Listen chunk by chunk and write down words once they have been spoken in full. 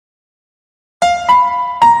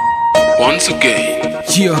Once again,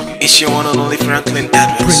 Yeah, it's your one and only Franklin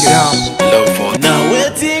Evans. bring it out. Love for Now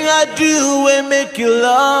waiting I do will make you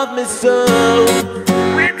love me so.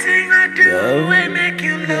 Waiting I do will make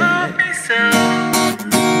you love me so.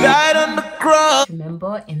 Died on the cross.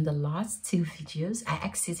 Remember in the last two videos, I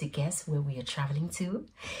asked you to guess where we are traveling to.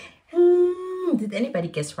 Did anybody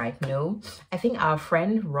guess right? No. I think our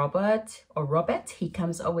friend Robert, he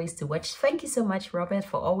comes always to watch. Thank you so much, Robert,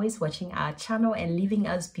 for always watching our channel and leaving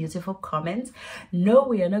us beautiful comments. No,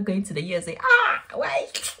 we are not going to the USA. Why?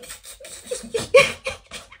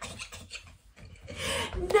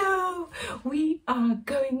 No, we are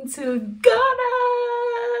going to Ghana.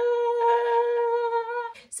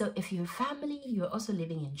 So if you're family, you're also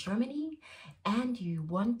living in Germany and you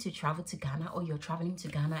want to travel to Ghana, or you're traveling to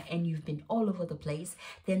Ghana and you've been all over the place,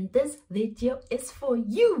 then this video is for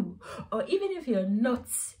you. Or even if you're not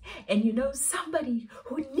and you know somebody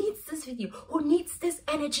who needs this video, who needs this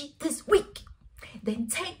energy this week, then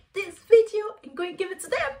take this video and go and give it to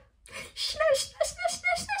them.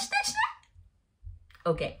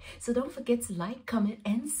 Okay, so don't forget to like, comment,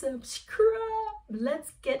 and subscribe.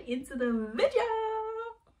 Let's get into the video.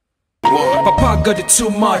 Papa got it too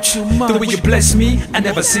much. The way you bless me, I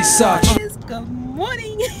never see such. Good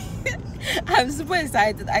morning. I'm super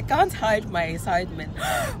excited. I can't hide my excitement.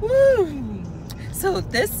 Woo. So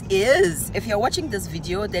this is, if you're watching this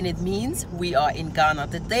video, then it means we are in Ghana.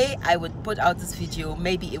 The day I would put out this video,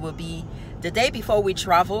 maybe it will be the day before we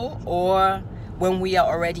travel or when we are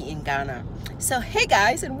already in Ghana. So hey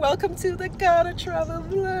guys, and welcome to the Ghana travel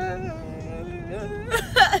vlog.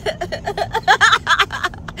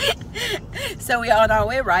 So we are on our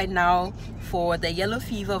way right now for the yellow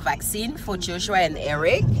fever vaccine for Joshua and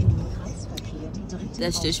Eric.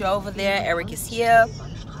 There's Joshua over there, Eric is here,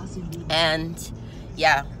 and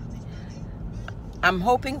yeah, I'm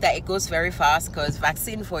hoping that it goes very fast, because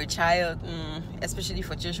vaccine for a child, especially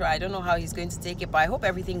for Joshua, I don't know how he's going to take it, but I hope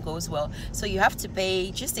everything goes well. So you have to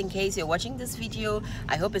pay, just in case you're watching this video.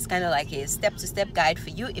 I hope it's kind of like a step-to-step guide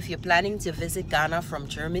for you if you're planning to visit Ghana from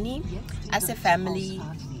Germany as a family.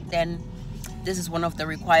 Then this is one of the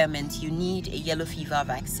requirements. You need a yellow fever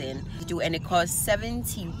vaccine to do, and it costs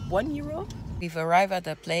 71 euro. We've arrived at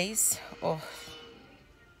the place. Oh,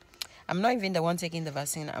 I'm not even the one taking the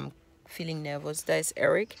vaccine. I'm feeling nervous. There's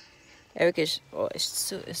Eric. Eric is, oh,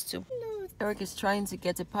 it's too. Eric is trying to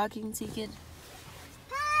get a parking ticket.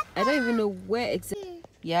 I don't even know where exactly.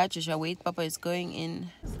 Yeah, Joshua, wait, Papa is going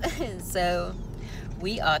in. So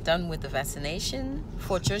we are done with the vaccination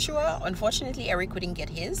for Joshua. Unfortunately, Eric couldn't get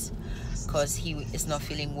his because he is not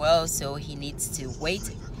feeling well, so he needs to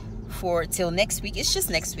wait for till next week. It's just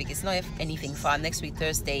next week, it's not anything far. Next week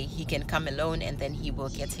Thursday he can come alone and then he will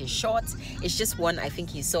get his shot. It's just one, I think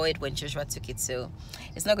he saw it when Joshua took it, so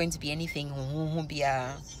it's not going to be anything.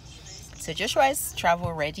 So Joshua is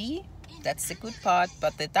travel ready. That's the good part,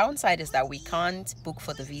 but the downside is that we can't book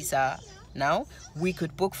for the visa now. We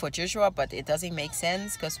could book for Joshua, but it doesn't make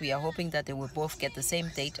sense because we are hoping that they will both get the same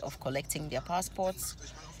date of collecting their passports.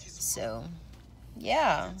 So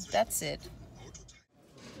yeah, that's it.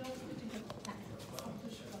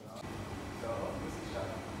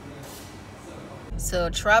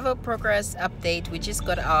 So travel progress update, we just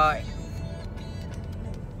got our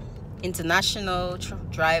international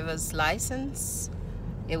driver's license.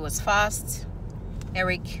 It was fast.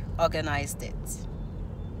 Eric organized it.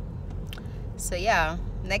 So yeah,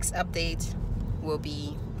 next update will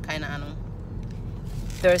be kind of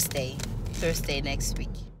Thursday next week.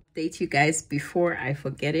 Update you guys before I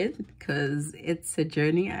forget it, because it's a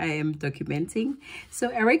journey I am documenting. So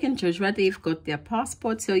Eric and Joshua, they've got their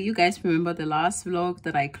passport. So you guys remember the last vlog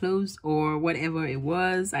that I closed, or whatever it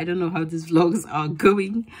was. I don't know how these vlogs are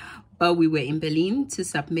going, but we were in Berlin to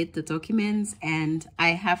submit the documents, and I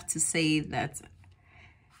have to say that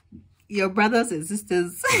your brothers and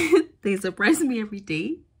sisters, they surprise me every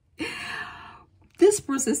day. This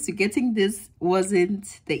process to getting this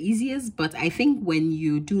wasn't the easiest, but I think when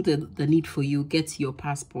you do the needful, you get your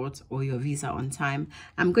passport or your visa on time.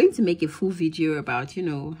 I'm going to make a full video about, you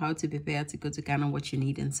know, how to prepare to go to Ghana, what you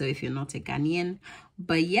need, and so if you're not a Ghanaian.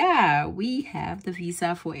 But yeah, we have the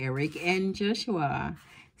visa for Eric and Joshua.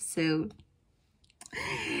 So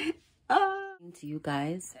to you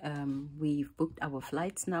guys, we've booked our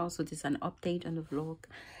flights now, so there's an update on the vlog.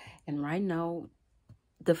 And right now,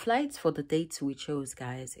 the flights for the dates we chose,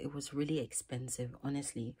 guys, it was really expensive.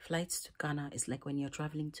 Honestly, flights to Ghana is like when you're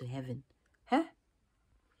traveling to heaven. Huh?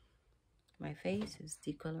 My face is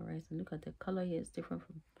decolorized, and look at the color here, it's different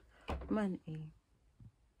from money.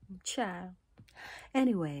 Child.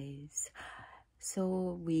 Anyways,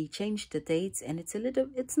 so we changed the dates, and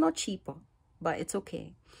it's not cheaper, but it's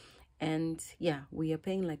okay. And yeah, we are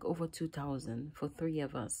paying like over 2,000 for 3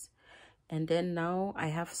 of us. And then now I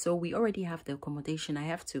have, so we already have the accommodation. I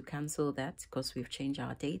have to cancel that because we've changed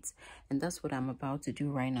our dates. And that's what I'm about to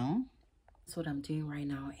do right now. That's what I'm doing right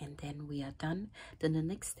now. And then we are done. Then the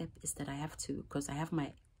next step is that I have to, because I have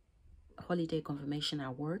my holiday confirmation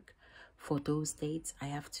at work for those dates. I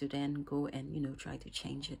have to then go and, you know, try to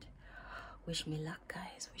change it. Wish me luck,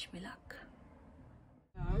 guys. Wish me luck.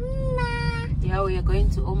 Yeah, we are going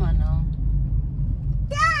to Oma now.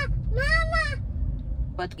 Mama.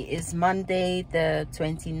 But it is Monday the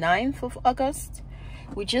 29th of August.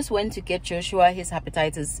 We just went to get Joshua his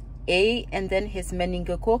hepatitis A and then his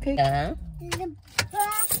meningococcal.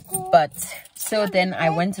 But so then I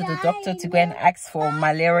went to the doctor to go and ask for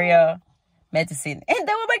malaria medicine, and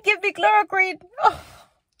the woman gave me chloroquine. Oh,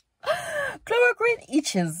 chloroquine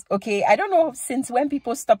itches. Okay, I don't know since when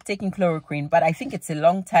people stopped taking chloroquine, but I think it's a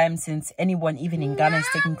long time since anyone even in Ghana is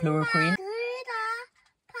taking chloroquine.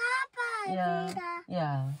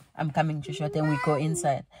 Yeah, I'm coming, Joshua. Then we go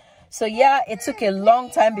inside. So yeah, it took a long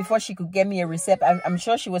time before she could get me a receipt. I'm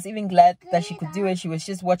sure she was even glad that she could do it. She was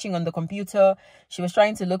just watching on the computer. She was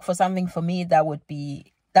trying to look for something for me that would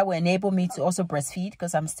enable me to also breastfeed,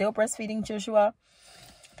 because I'm still breastfeeding Joshua.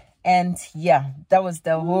 And yeah, that was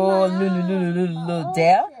the whole lulu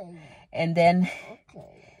there. And then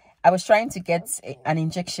I was trying to get an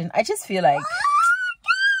injection. I just feel like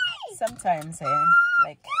sometimes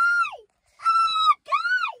like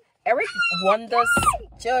Eric wonders.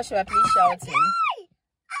 Joshua, please shouting.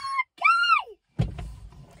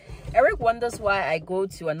 Eric wonders why I go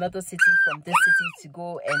to another city from this city to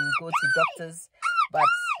go to doctors, but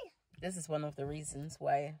this is one of the reasons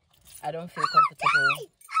why I don't feel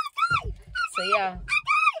comfortable. So yeah,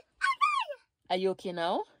 are you okay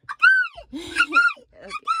now? Okay.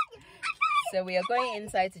 So we are going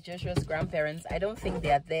inside to Joshua's grandparents. I don't think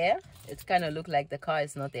they are there. It kind of looked like the car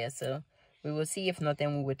is not there, so we will see. If not,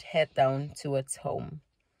 then we would head down towards home.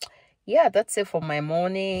 Yeah, that's it for my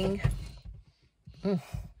morning.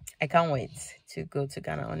 I can't wait to go to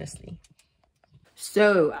Ghana, honestly.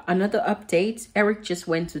 So another update, Eric just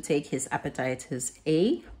went to take his hepatitis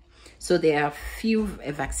A. So there are a few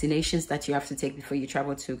vaccinations that you have to take before you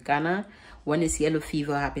travel to Ghana. One is yellow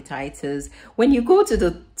fever, hepatitis. When you go to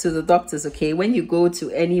the doctors, okay, when you go to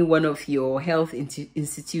any one of your health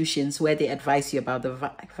institutions where they advise you about the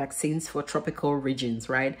vaccines for tropical regions,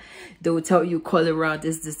 right? They will tell you cholera,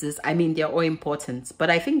 this. I mean, they're all important. But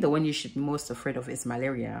I think the one you should be most afraid of is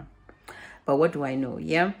malaria. But what do I know?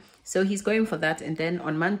 Yeah. So he's going for that. And then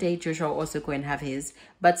on Monday, Joshua will also go and have his.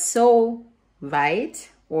 But so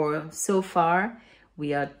far,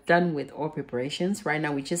 we are done with all preparations. Right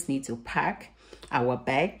now, we just need to pack our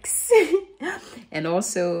bags. And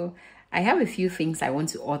also, I have a few things I want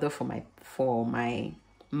to order for my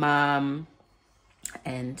mom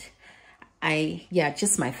and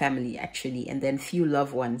just my family actually, and then few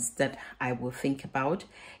loved ones that I will think about.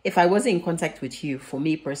 If I wasn't in contact with you, for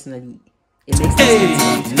me personally, it makes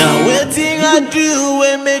sense. Now everything I do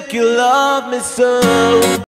will make you love me so.